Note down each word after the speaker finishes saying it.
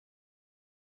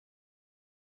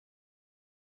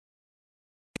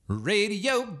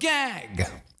Radio Gag,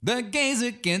 the Gays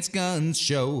Against Guns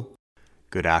show.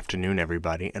 Good afternoon,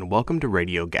 everybody, and welcome to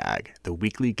Radio Gag, the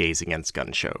weekly Gays Against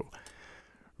Guns show.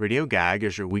 Radio Gag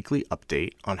is your weekly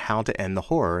update on how to end the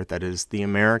horror that is the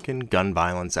American gun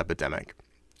violence epidemic.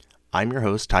 I'm your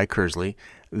host, Ty Kersley.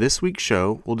 This week's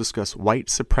show will discuss white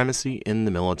supremacy in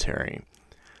the military,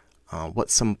 what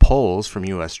some polls from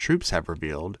U.S. troops have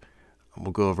revealed.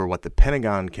 We'll go over what the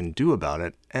Pentagon can do about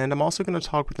it, and I'm also going to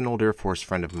talk with an old Air Force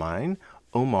friend of mine,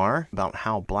 Omar, about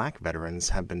how black veterans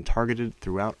have been targeted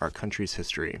throughout our country's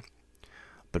history.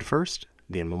 But first,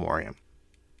 the in memoriam.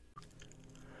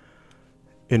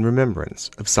 In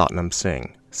remembrance of Satnam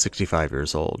Singh, 65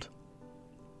 years old.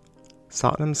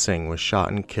 Satnam Singh was shot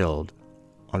and killed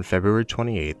on February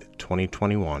 28,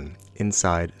 2021,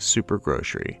 inside Super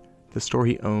Grocery, the store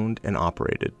he owned and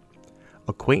operated.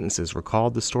 Acquaintances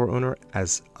recalled the store owner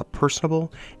as a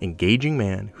personable, engaging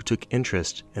man who took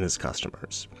interest in his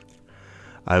customers.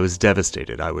 I was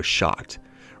devastated. I was shocked,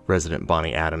 resident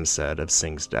Bonnie Adams said of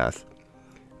Singh's death.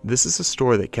 This is a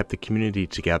store that kept the community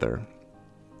together.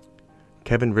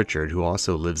 Kevin Richard, who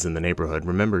also lives in the neighborhood,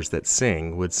 remembers that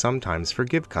Singh would sometimes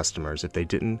forgive customers if they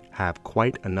didn't have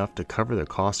quite enough to cover the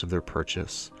cost of their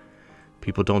purchase.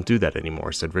 People don't do that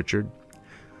anymore, said Richard,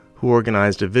 who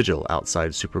organized a vigil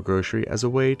outside Super Grocery as a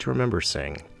way to remember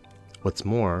Singh. What's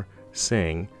more,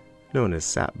 Singh, known as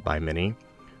Sap by many,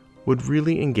 would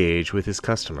really engage with his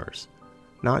customers,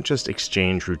 not just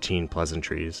exchange routine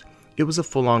pleasantries. It was a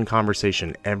full-on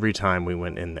conversation every time we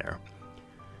went in there.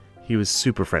 He was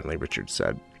super friendly, Richard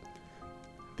said.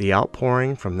 The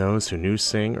outpouring from those who knew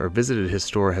Singh or visited his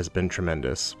store has been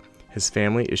tremendous. His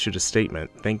family issued a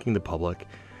statement thanking the public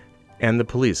and the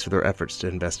police for their efforts to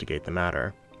investigate the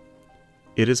matter.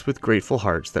 It is with grateful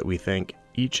hearts that we thank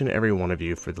each and every one of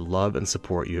you for the love and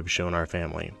support you have shown our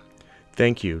family.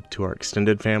 Thank you to our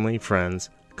extended family, friends,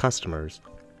 customers,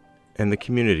 and the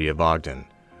community of Ogden.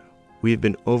 We have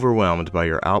been overwhelmed by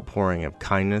your outpouring of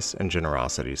kindness and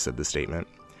generosity, said the statement.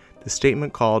 The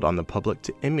statement called on the public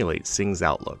to emulate Singh's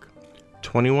outlook.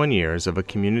 21 years of a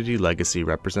community legacy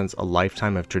represents a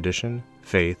lifetime of tradition,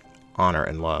 faith, honor,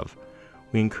 and love.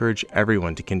 We encourage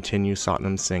everyone to continue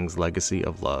Satnam Singh's legacy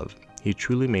of love. He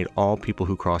truly made all people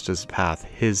who crossed his path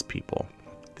his people.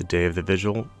 The day of the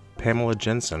vigil, Pamela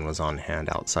Jensen was on hand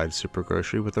outside Super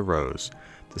Grocery with a rose.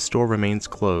 The store remains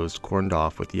closed, cordoned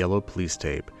off with yellow police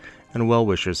tape, and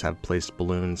well-wishers have placed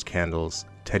balloons, candles,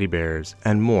 teddy bears,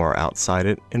 and more outside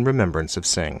it in remembrance of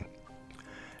Singh.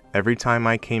 Every time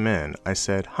I came in, I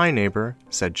said, "Hi, neighbor,"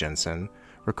 said Jensen,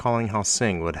 recalling how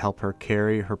Singh would help her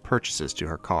carry her purchases to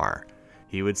her car.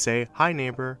 He would say, "Hi,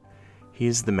 neighbor." He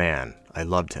is the man. I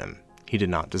loved him. He did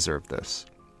not deserve this.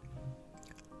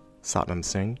 Satnam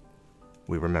Singh,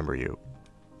 we remember you.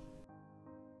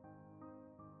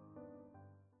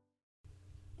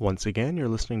 Once again, you're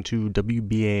listening to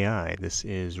WBAI. This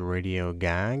is Radio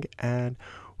Gag, and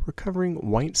we're covering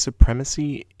white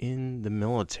supremacy in the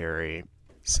military.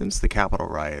 Since the Capitol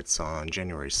riots on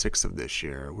January 6th of this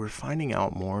year, we're finding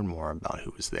out more and more about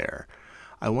who was there.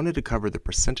 I wanted to cover the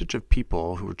percentage of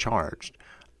people who were charged,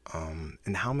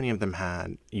 and how many of them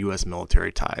had U.S.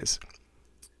 military ties.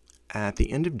 At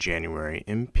the end of January,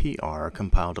 NPR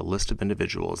compiled a list of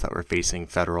individuals that were facing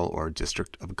federal or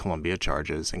District of Columbia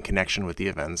charges in connection with the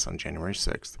events on January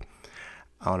 6th.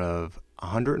 Out of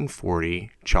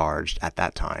 140 charged at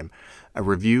that time, a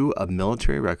review of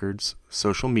military records,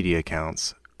 social media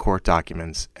accounts, court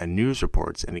documents, and news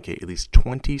reports indicate at least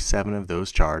 27 of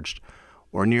those charged,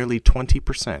 or nearly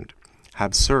 20%,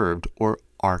 have served or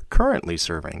are currently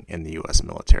serving in the U.S.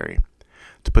 military.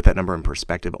 To put that number in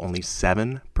perspective, only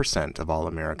 7% of all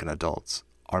American adults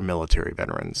are military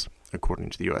veterans, according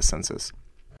to the U.S. Census.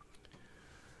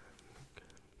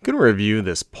 I'm going to review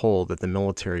this poll that the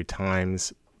Military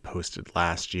Times posted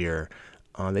last year.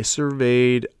 They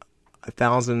surveyed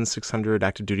 1,600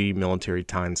 active duty Military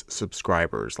Times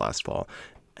subscribers last fall,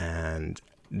 and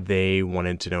they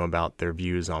wanted to know about their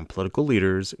views on political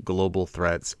leaders, global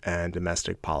threats, and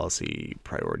domestic policy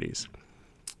priorities.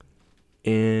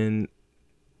 In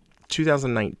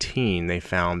 2019, they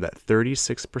found that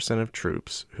 36% of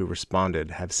troops who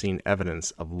responded have seen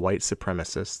evidence of white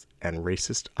supremacist and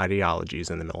racist ideologies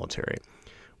in the military,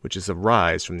 which is a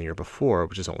rise from the year before,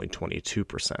 which is only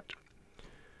 22%.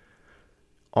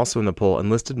 Also in the poll,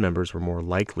 enlisted members were more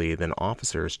likely than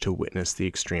officers to witness the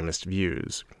extremist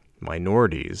views.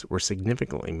 Minorities were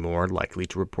significantly more likely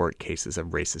to report cases of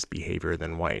racist behavior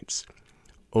than whites.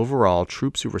 Overall,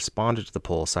 troops who responded to the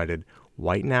poll cited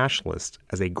white nationalists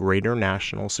as a greater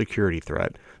national security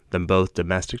threat than both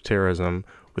domestic terrorism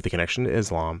with a connection to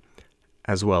Islam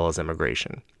as well as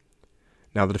immigration.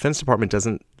 Now, the Defense Department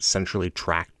doesn't centrally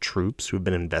track troops who have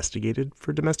been investigated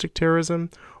for domestic terrorism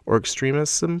or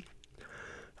extremism,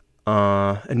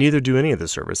 and neither do any of the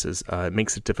services. It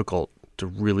makes it difficult to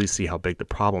really see how big the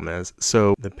problem is.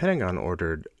 So the Pentagon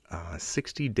ordered a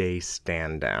 60-day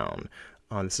stand down.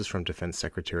 This is from Defense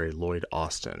Secretary Lloyd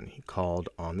Austin. He called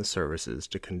on the services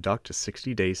to conduct a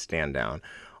 60-day stand down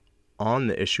on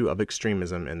the issue of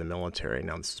extremism in the military.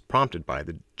 Now, this is prompted by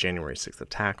the January 6th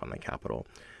attack on the Capitol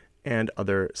and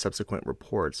other subsequent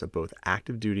reports of both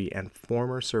active duty and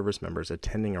former service members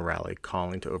attending a rally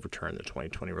calling to overturn the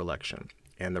 2020 election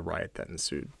and the riot that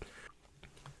ensued.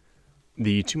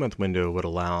 The 2-month window would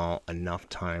allow enough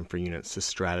time for units to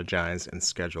strategize and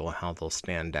schedule how they'll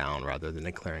stand down rather than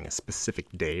declaring a specific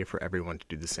day for everyone to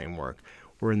do the same work.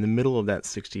 We're in the middle of that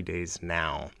 60 days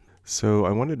now. So I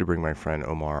wanted to bring my friend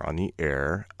Omar on the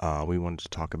air. We wanted to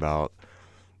talk about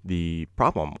the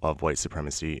problem of white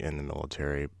supremacy in the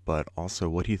military, but also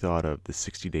what he thought of the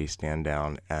 60-day stand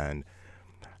down and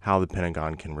how the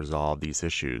Pentagon can resolve these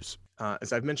issues.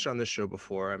 As I've mentioned on this show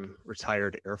before, I'm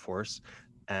retired Air Force,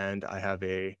 and I have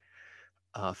a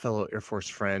fellow Air Force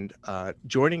friend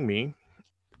joining me.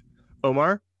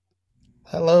 Omar?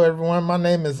 Hello, everyone. My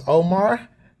name is Omar.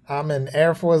 I'm an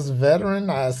Air Force veteran.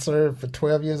 I served for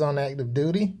 12 years on active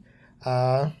duty.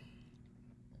 Glad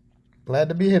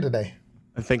to be here today.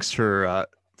 Thanks for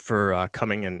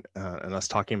coming and us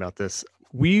talking about this.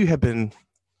 We have been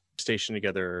stationed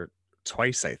together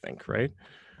twice, I think, right?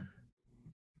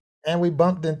 And we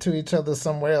bumped into each other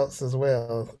somewhere else as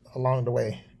well along the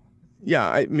way. Yeah,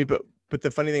 I mean, but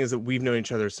the funny thing is that we've known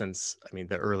each other since,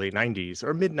 the early 90s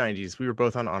or mid 90s. We were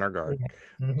both on honor guard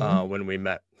when we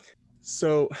met.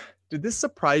 So did this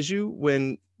surprise you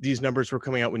when these numbers were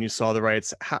coming out, when you saw the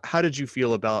riots? How did you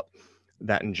feel about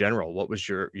that in general? What was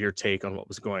your take on what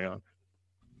was going on?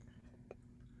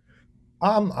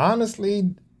 I'm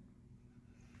honestly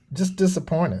just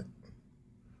disappointed.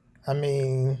 I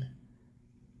mean,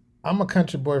 I'm a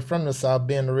country boy from the South,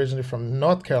 being originally from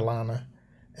North Carolina.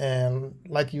 And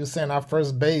like you were saying, our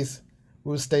first base,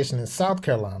 we were stationed in South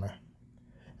Carolina.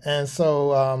 And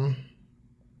so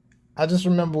I just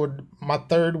remember my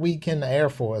third week in the Air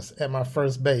Force at my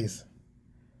first base,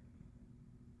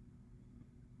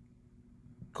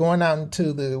 walking out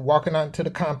into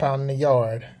the compound in the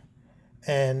yard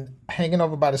and hanging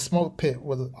over by the smoke pit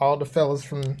with all the fellas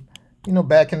from,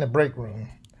 back in the break room.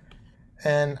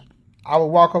 And I would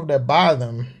walk over there by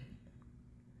them,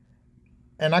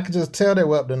 and I could just tell they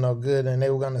were up to no good and they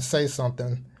were going to say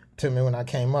something to me when I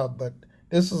came up. But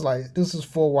this was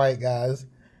 4 white guys.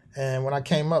 And when I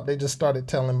came up, they just started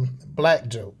telling black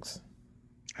jokes.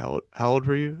 How old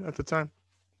were you at the time?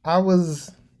 I was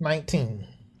 19.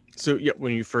 So yeah,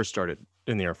 when you first started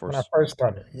in the Air Force? When I first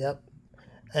started, yep.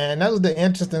 And that was the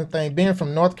interesting thing, being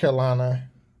from North Carolina,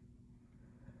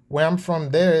 where I'm from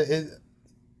there,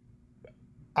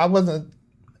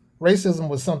 racism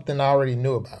was something I already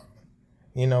knew about.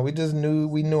 We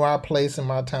knew our place in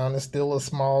my town. It's still a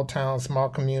small town, small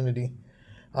community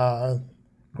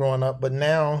growing up. But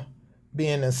now,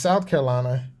 being in South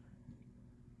Carolina,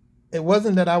 it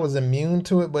wasn't that I was immune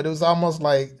to it, but it was almost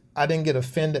like I didn't get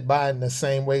offended by it in the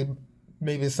same way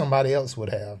maybe somebody else would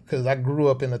have, because I grew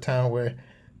up in a town where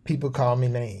people call me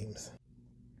names.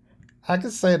 I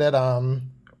could say that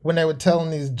when they were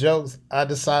telling these jokes, I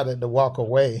decided to walk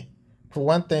away. For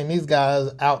one thing, these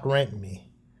guys outranked me.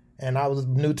 And I was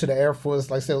new to the Air Force.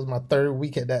 Like I said, it was my third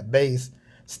week at that base,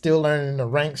 still learning the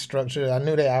rank structure. I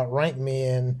knew they outranked me,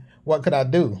 and what could I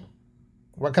do?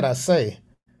 What could I say?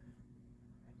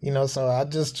 So I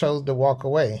just chose to walk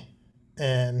away.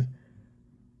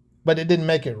 But it didn't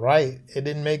make it right. It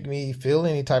didn't make me feel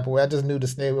any type of way. I just knew to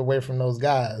stay away from those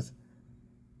guys.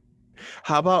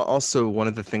 How about also one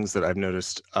of the things that I've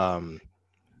noticed, armed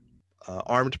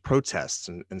protests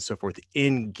and so forth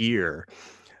in gear?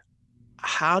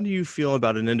 How do you feel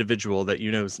about an individual that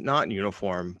is not in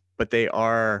uniform, but they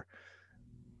are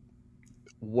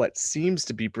what seems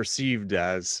to be perceived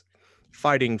as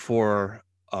fighting for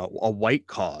a white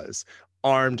cause,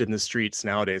 armed in the streets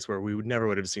nowadays, where we never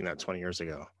would have seen that 20 years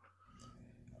ago?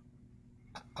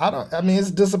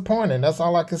 It's disappointing. That's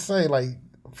all I can say. Like,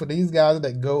 for these guys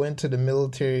that go into the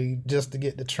military just to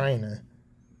get the training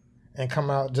and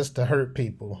come out just to hurt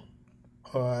people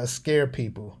or scare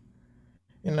people,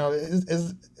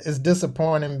 it's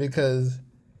disappointing because,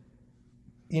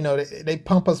 they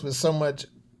pump us with so much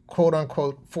quote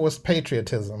unquote forced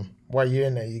patriotism while you're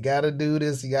in there. You got to do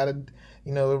this. You got to,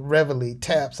 reveille,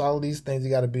 taps, all of these things you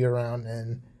got to be around.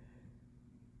 And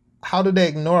how do they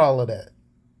ignore all of that?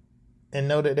 and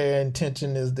know that their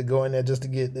intention is to go in there just to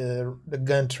get the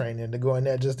gun training, to go in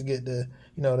there just to get the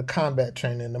the combat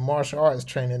training, the martial arts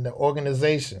training, the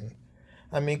organization.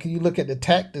 I mean, can you look at the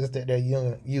tactics that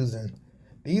they're using?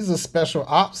 These are special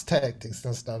ops tactics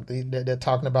and stuff that they're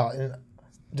talking about, and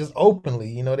just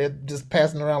openly. They're just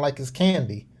passing around like it's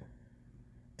candy,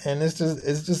 and it's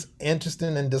just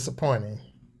interesting and disappointing.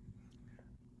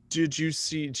 Do you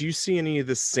see any of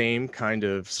the same kind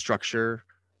of structure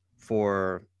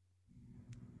for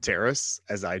terrorists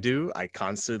as I do? I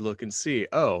constantly look and see,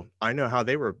 oh, I know how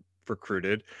they were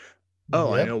recruited.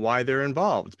 Oh, I Yep. know why they're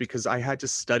involved, because I had to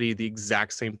study the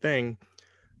exact same thing,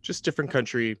 just different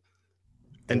country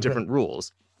and Different. different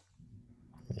rules.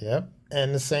 Yep.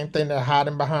 And the same thing, they're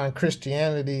hiding behind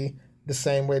Christianity the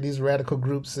same way these radical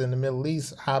groups in the Middle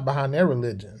East hide behind their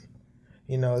religion.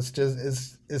 It's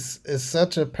just it's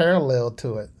such a parallel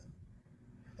to it.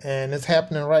 And it's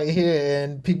happening right here,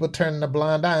 and people turning a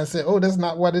blind eye and say, "Oh, that's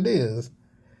not what it is."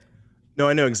 No,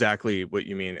 I know exactly what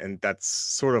you mean, and that's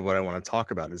sort of what I want to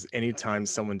talk about. Is anytime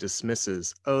someone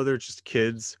dismisses, oh, they're just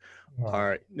kids. All Right.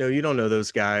 right, no, you don't know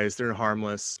those guys, they're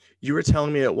harmless. You were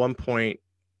telling me at one point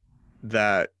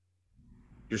that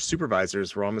your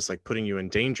supervisors were almost like putting you in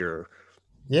danger.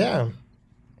 Yeah.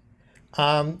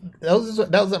 That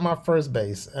was at my first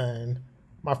base, and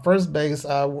my first base,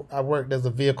 I worked as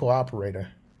a vehicle operator,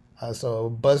 so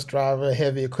bus driver,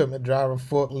 heavy equipment driver,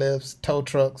 forklifts, tow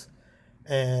trucks,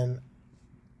 and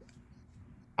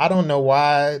I don't know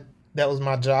why that was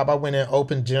my job. I went in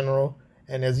open general,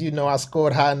 and as you know, I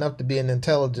scored high enough to be in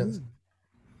intelligence,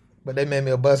 but they made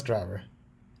me a bus driver.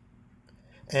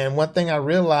 And one thing I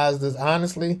realized is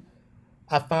honestly,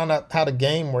 I found out how the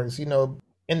game works.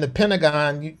 In the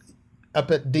Pentagon,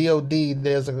 up at DoD,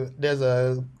 there's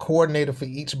a coordinator for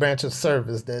each branch of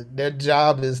service that their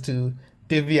job is to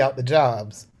divvy out the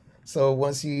jobs. So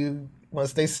once you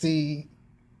take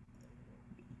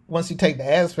the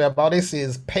ASVAB, all they see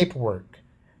is paperwork.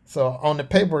 So on the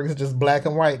paperwork, it's just black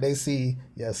and white. They see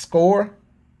your score,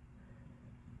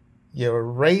 your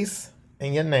race,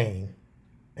 and your name.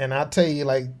 And I tell you,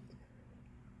 like,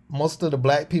 most of the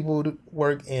black people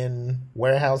work in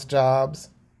warehouse jobs,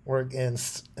 work in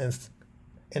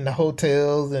the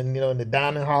hotels, and in the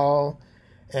dining hall,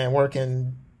 and work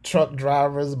in truck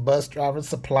drivers, bus drivers,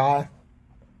 supply.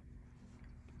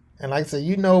 And like I said,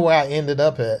 where I ended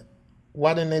up at.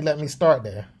 Why didn't they let me start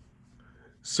there?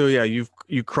 So yeah,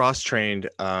 you cross trained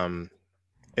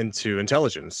into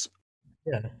intelligence.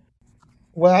 Yeah.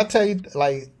 Well, I tell you,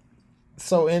 like,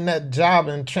 so in that job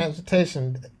in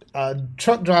transportation,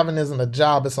 truck driving isn't a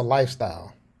job; it's a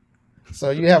lifestyle.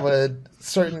 So you have a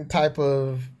certain type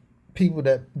of people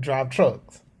that drive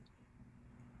trucks.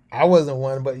 I wasn't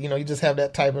one, but you just have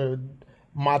that type of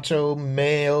macho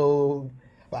male,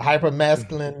 hyper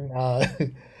masculine,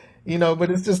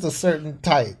 but it's just a certain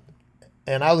type.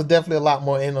 And I was definitely a lot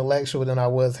more intellectual than I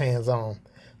was hands on.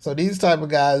 So these type of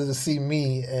guys to see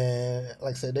me, and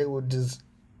like I said, they would just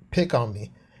pick on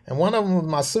me. And one of them was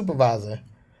my supervisor,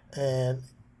 and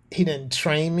he didn't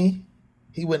train me.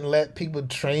 He wouldn't let people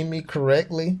train me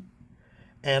correctly,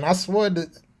 and I swore that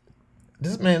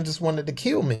this man just wanted to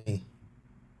kill me.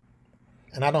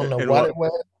 And I don't know And what what it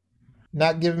was.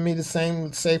 Not giving me the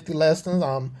same safety lessons.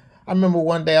 I remember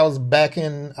one day I was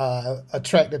backing a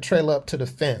tractor trailer up to the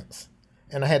fence,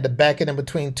 and I had to back it in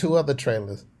between two other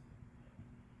trailers.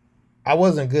 I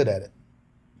wasn't good at it,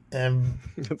 and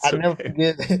I That's never okay.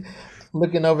 forget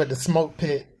looking over at the smoke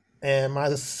pit, and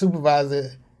my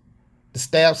supervisor, the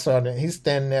staff sergeant, he's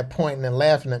standing there pointing and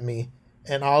laughing at me,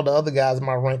 and all the other guys in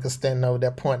my rank are standing over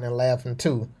there pointing and laughing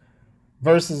too.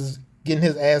 Versus getting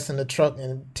his ass in the truck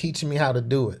and teaching me how to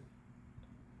do it.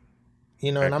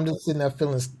 Right. And I'm just sitting there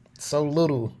feeling so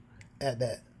little at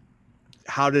that.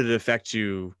 How did it affect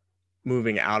you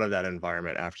moving out of that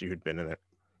environment after you had been in it?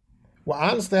 Well,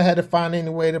 honestly, I had to find any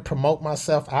way to promote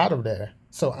myself out of there.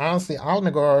 So honestly,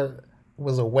 Alnagar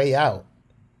was a way out.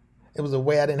 It was a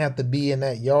way I didn't have to be in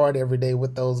that yard every day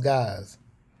with those guys.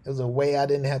 It was a way I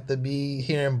didn't have to be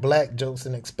hearing black jokes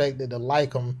and expected to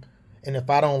like them. And if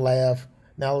I don't laugh,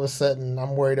 now all of a sudden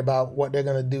I'm worried about what they're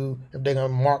gonna do if they're gonna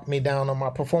mark me down on my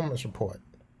performance report.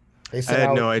 They I said had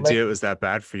I was no late. idea it was that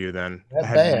bad for you then. I That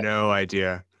had bad. no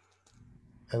idea.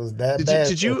 It was that Did you bad.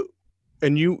 did you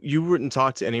and you wouldn't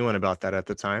talk to anyone about that at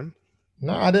the time?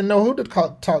 No, I didn't know who to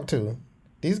talk to.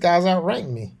 These guys outranked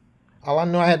me. All I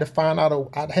knew, I had to find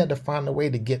a way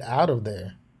to get out of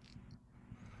there,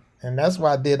 and that's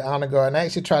why I did honor guard. And I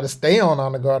actually tried to stay on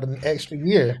honor guard an extra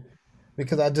year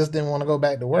because I just didn't want to go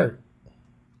back to work.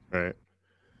 Right.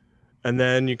 And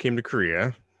then you came to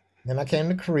Korea Then I came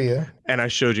to Korea. and I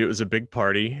showed you it was a big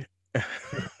party.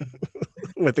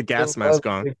 With the It gas was. mask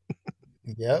on.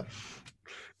 Yep.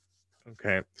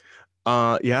 Okay.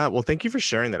 Yeah, well, thank you for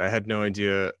sharing that. I had no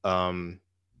idea.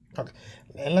 Okay.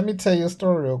 And let me tell you a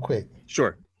story real quick.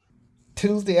 Sure.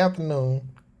 Tuesday afternoon,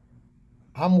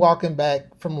 I'm walking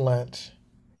back from lunch,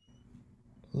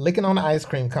 licking on the ice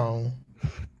cream cone,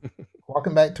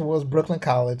 walking back towards Brooklyn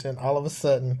College, and all of a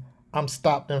sudden, I'm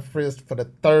stopped and frisked for the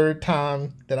third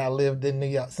time that I lived in New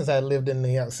York since I lived in New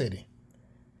York City.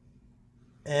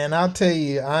 And I'll tell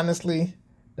you honestly,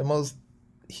 the most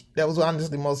that was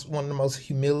honestly one of the most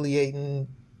humiliating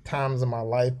times of my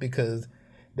life because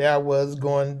there I was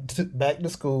going back to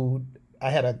school. I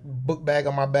had a book bag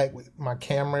on my back with my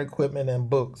camera equipment and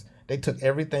books. They took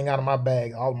everything out of my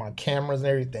bag, all my cameras and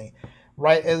everything.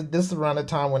 Right as this is around the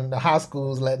time when the high school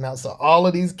was letting out, so all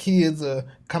of these kids are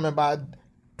coming by,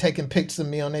 taking pictures of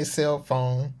me on their cell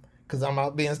phone because I'm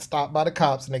out being stopped by the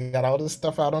cops, and they got all this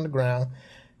stuff out on the ground.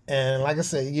 And like I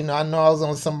said, I know I was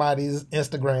on somebody's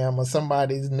Instagram or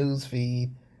somebody's news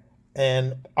feed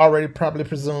and already probably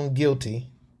presumed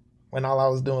guilty when all I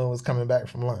was doing was coming back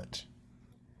from lunch.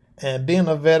 And being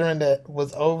a veteran that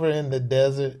was over in the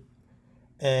desert,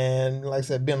 and like I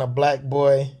said, being a black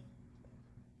boy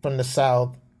from the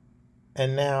South,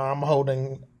 and now I'm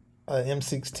holding a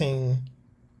M16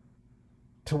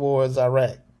 towards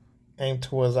Iraq, aimed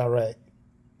towards Iraq.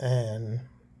 And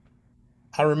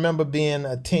I remember being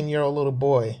a 10-year-old little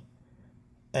boy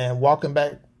and walking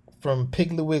back from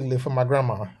Piggly Wiggly from my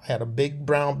grandma. I had a big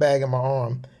brown bag in my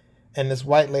arm, and this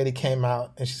white lady came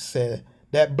out and she said,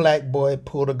 "That black boy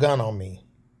pulled a gun on me."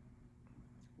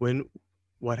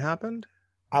 What happened?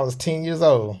 I was 10 years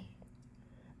old.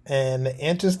 And the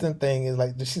interesting thing is,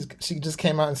 like, she just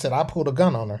came out and said, "I pulled a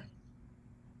gun on her."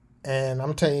 And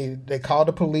I'm telling you, they called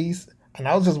the police, and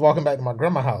I was just walking back to my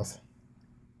grandma's house.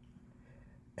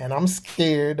 And I'm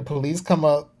scared. The police come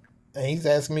up, and he's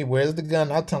asking me, "Where's the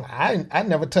gun?" I tell him, I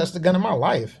never touched a gun in my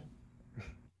life.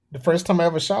 The first time I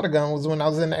ever shot a gun was when I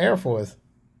was in the Air Force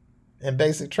in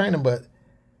basic training, but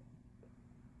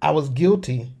I was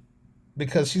guilty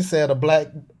because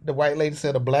the white lady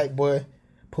said a black boy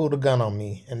pulled a gun on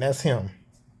me, and that's him.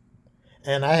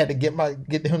 And I had to get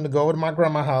him to go over to my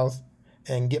grandma's house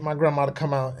and get my grandma to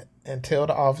come out and tell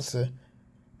the officer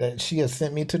that she had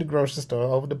sent me to the grocery store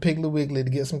over to Piggly Wiggly to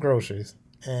get some groceries.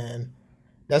 And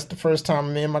that's the first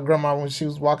time me and my grandma, when she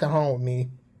was walking home with me,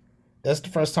 that's the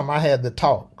first time I had the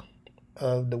talk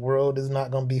of the world is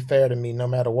not going to be fair to me no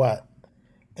matter what.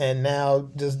 And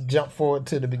now just jump forward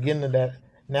to the beginning of that.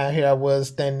 Now here I was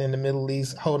standing in the Middle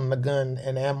East holding a gun,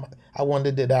 and I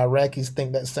wondered, did the Iraqis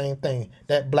think that same thing?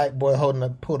 That black boy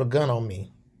pulled a gun on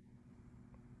me.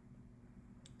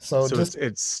 So just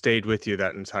it stayed with you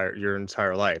your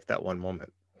entire life, that one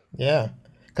moment. yeah,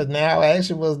 because now I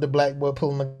actually was the black boy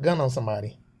pulling a gun on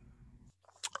somebody.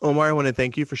 Omar, I want to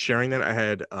thank you for sharing that.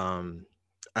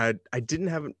 I didn't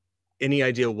have any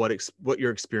idea what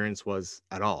your experience was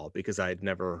at all because I had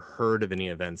never heard of any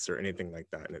events or anything like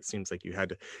that, and it seems like you had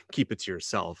to keep it to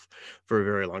yourself for a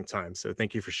very long time. So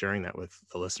thank you for sharing that with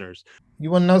the listeners. You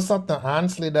want to know something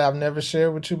honestly that I've never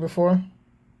shared with you before?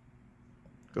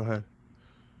 Go ahead.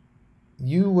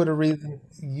 You were the reason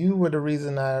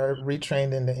I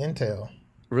retrained into Intel.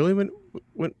 Really?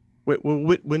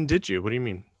 When did you? What do you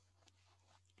mean?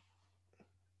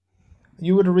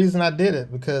 You were the reason I did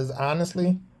it because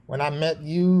honestly, when I met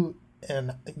you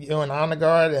and Honor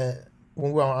Guard, and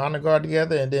when we were on Honor Guard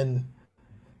together, and then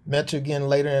met you again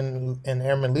later in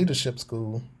Airman Leadership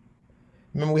School.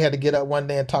 Remember we had to get up one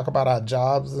day and talk about our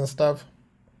jobs and stuff?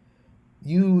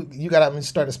 You got up and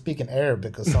started speaking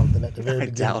Arabic or something at the very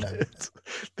beginning. I doubt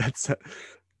it.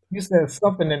 You said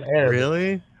something in Arabic.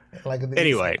 Really?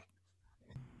 Anyway.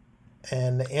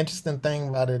 And the interesting thing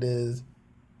about it is,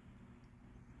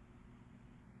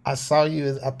 I saw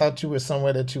you I thought you were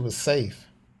somewhere that you were safe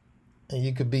and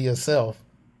you could be yourself.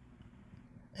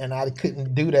 And I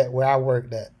couldn't do that where I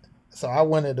worked at. So I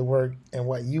wanted to work in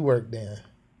what you worked in.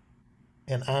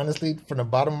 And honestly, from the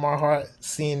bottom of my heart,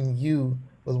 seeing you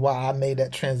was why I made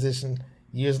that transition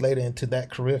years later into that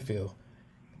career field.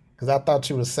 Because I thought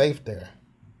you were safe there.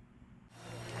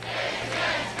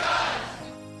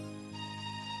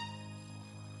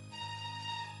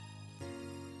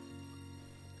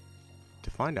 To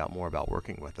find out more about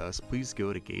working with us, please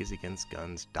go to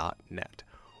gazeagainstguns.net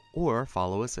or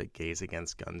follow us at Gaze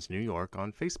Against Guns New York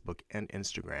on Facebook and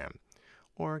Instagram,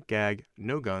 or Gag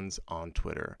No Guns on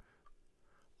Twitter.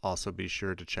 Also be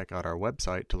sure to check out our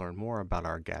website to learn more about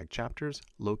our GAG chapters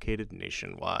located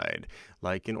nationwide,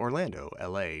 like in Orlando,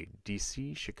 LA,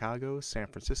 DC, Chicago, San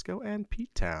Francisco, and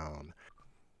P-Town.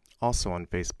 Also on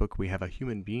Facebook, we have a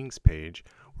Human Beings page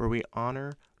where we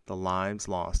honor the lives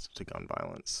lost to gun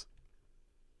violence.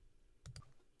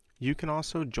 You can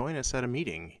also join us at a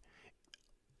meeting.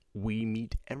 We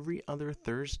meet every other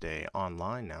Thursday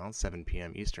online now, 7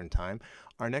 p.m. Eastern Time.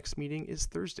 Our next meeting is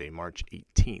Thursday, March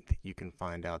 18th. You can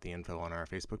find out the info on our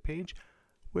Facebook page,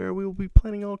 where we will be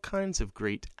planning all kinds of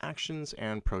great actions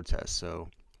and protests, so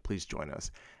please join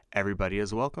us. Everybody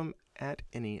is welcome at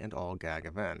any and all GAG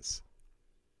events.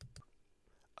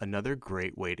 Another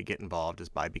great way to get involved is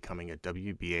by becoming a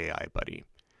WBAI buddy.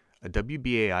 A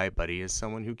WBAI buddy is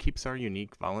someone who keeps our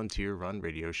unique volunteer-run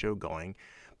radio show going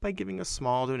by giving a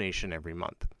small donation every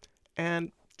month.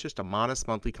 And just a modest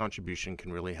monthly contribution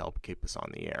can really help keep us on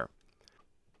the air.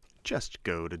 Just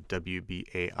go to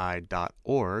WBAI.org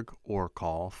or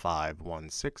call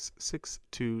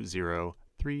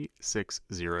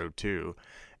 516-620-3602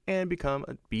 and become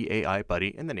a BAI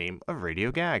buddy in the name of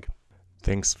Radio Gag.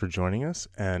 Thanks for joining us,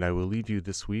 and I will leave you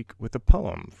this week with a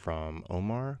poem from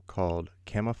Omar called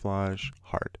Camouflage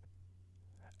Heart.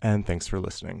 And thanks for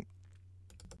listening.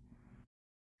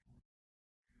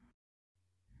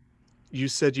 You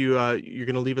said you're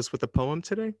going to leave us with a poem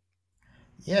today?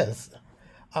 Yes.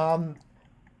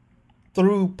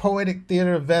 Through Poetic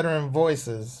Theater Veteran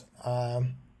Voices,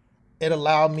 it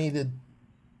allowed me to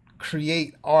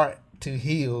create art to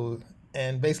heal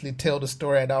and basically tell the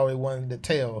story I'd always wanted to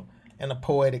tell in a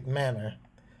poetic manner.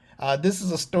 This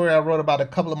is a story I wrote about a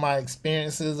couple of my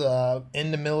experiences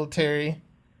in the military,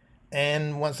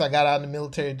 and once I got out of the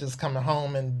military, just coming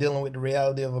home and dealing with the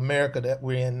reality of America that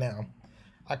we're in now.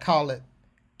 I call it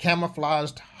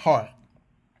Camouflaged Heart.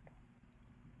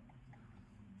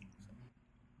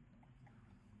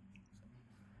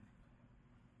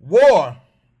 War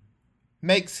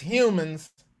makes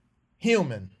humans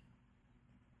human.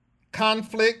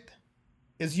 Conflict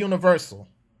is universal.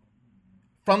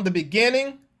 From the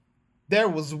beginning, there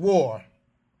was war.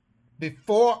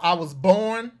 Before I was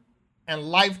born and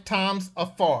lifetimes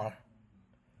afar.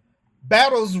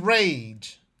 Battles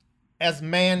rage as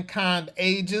mankind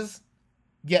ages,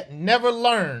 yet never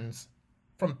learns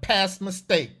from past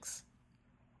mistakes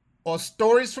or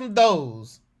stories from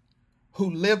those who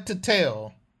live to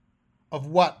tell of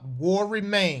what war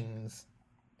remains,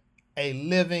 a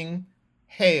living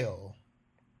hell.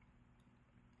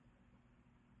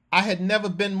 I had never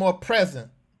been more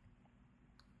present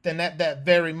than at that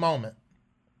very moment,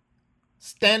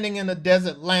 standing in a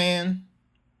desert land,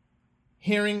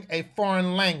 hearing a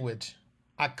foreign language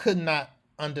I could not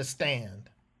understand,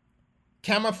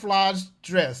 camouflaged,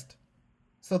 dressed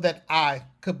so that I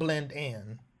could blend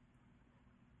in,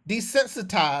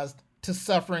 desensitized to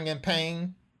suffering and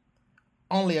pain.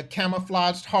 Only a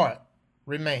camouflaged heart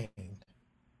remained.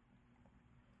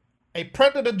 A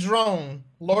predator drone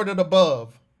lorded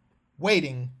above,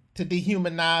 waiting to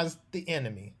dehumanize the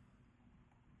enemy.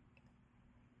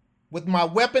 With my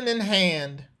weapon in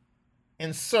hand,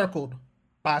 encircled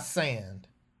by sand,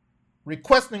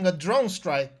 requesting a drone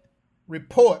strike,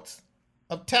 reports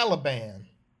of Taliban.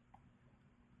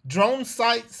 Drone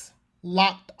sights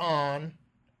locked on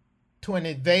to an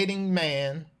evading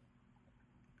man,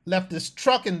 left his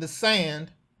truck in the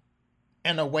sand,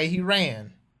 and away he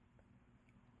ran.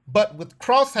 But with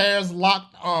crosshairs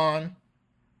locked on,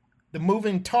 the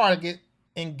moving target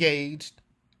engaged,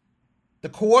 the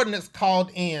coordinates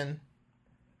called in,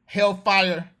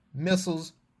 hellfire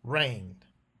missiles rained.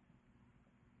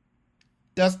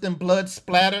 Dust and blood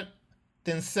splattered,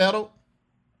 then settled,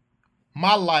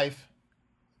 my life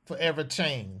forever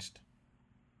changed.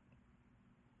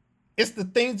 It's the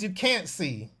things you can't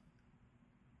see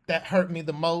that hurt me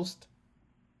the most.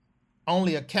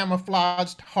 Only a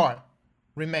camouflaged heart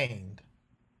remained.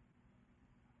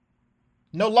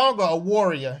 No longer a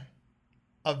warrior,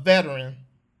 a veteran,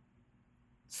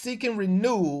 seeking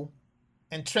renewal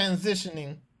and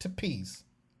transitioning to peace.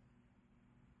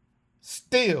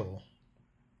 Still,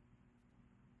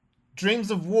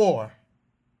 dreams of war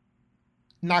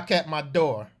knock at my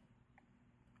door.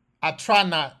 I try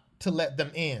not to let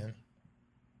them in.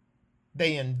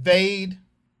 They invade,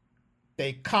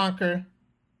 they conquer,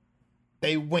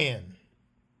 they win.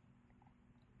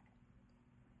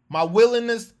 My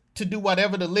willingness to do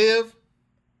whatever to live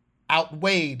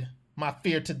outweighed my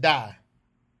fear to die.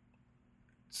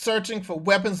 Searching for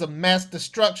weapons of mass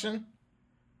destruction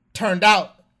turned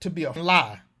out to be a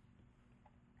lie.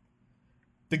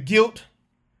 The guilt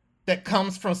that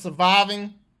comes from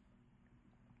surviving,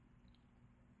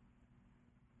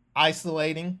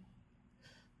 isolating.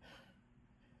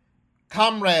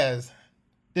 Comrades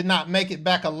did not make it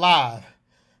back alive.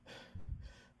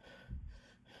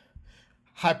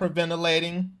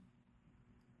 Hyperventilating.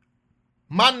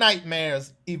 My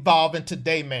nightmares evolve into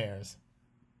daymares.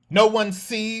 No one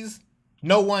sees,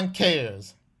 no one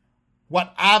cares.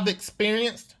 What I've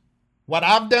experienced, what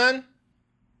I've done,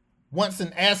 once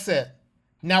an asset,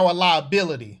 now a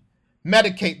liability.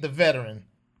 Medicate the veteran.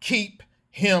 Keep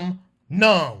him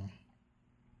numb.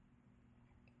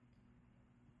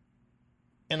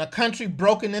 In a country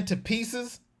broken into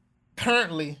pieces,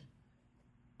 currently,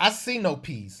 I see no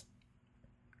peace.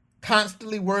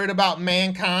 Constantly worried about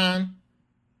mankind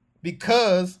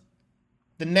because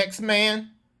the next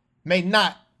man may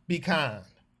not be kind.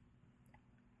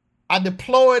 I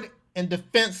deployed in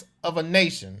defense of a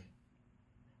nation,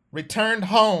 returned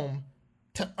home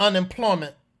to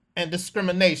unemployment and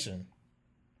discrimination.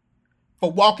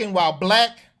 For walking while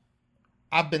black,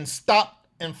 I've been stopped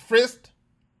and frisked,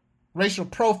 racial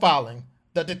profiling,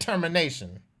 the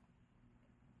determination.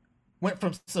 Went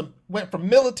from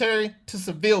military to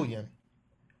civilian,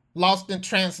 lost in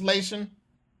translation.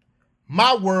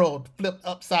 My world flipped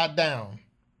upside down,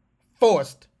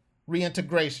 forced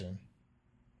reintegration.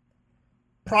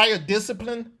 Prior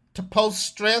discipline to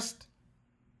post-stressed,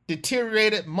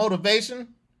 deteriorated motivation,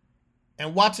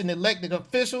 and watching elected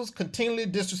officials continually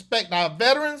disrespect our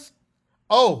veterans,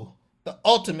 oh, the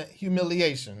ultimate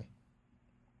humiliation.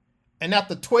 And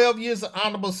after 12 years of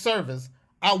honorable service,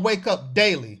 I wake up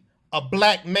daily, a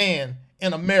black man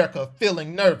in America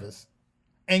feeling nervous.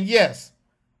 And yes,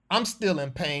 I'm still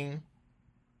in pain.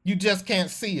 You just can't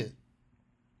see it.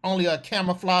 Only a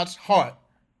camouflaged heart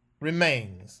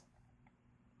remains.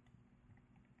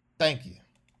 Thank you.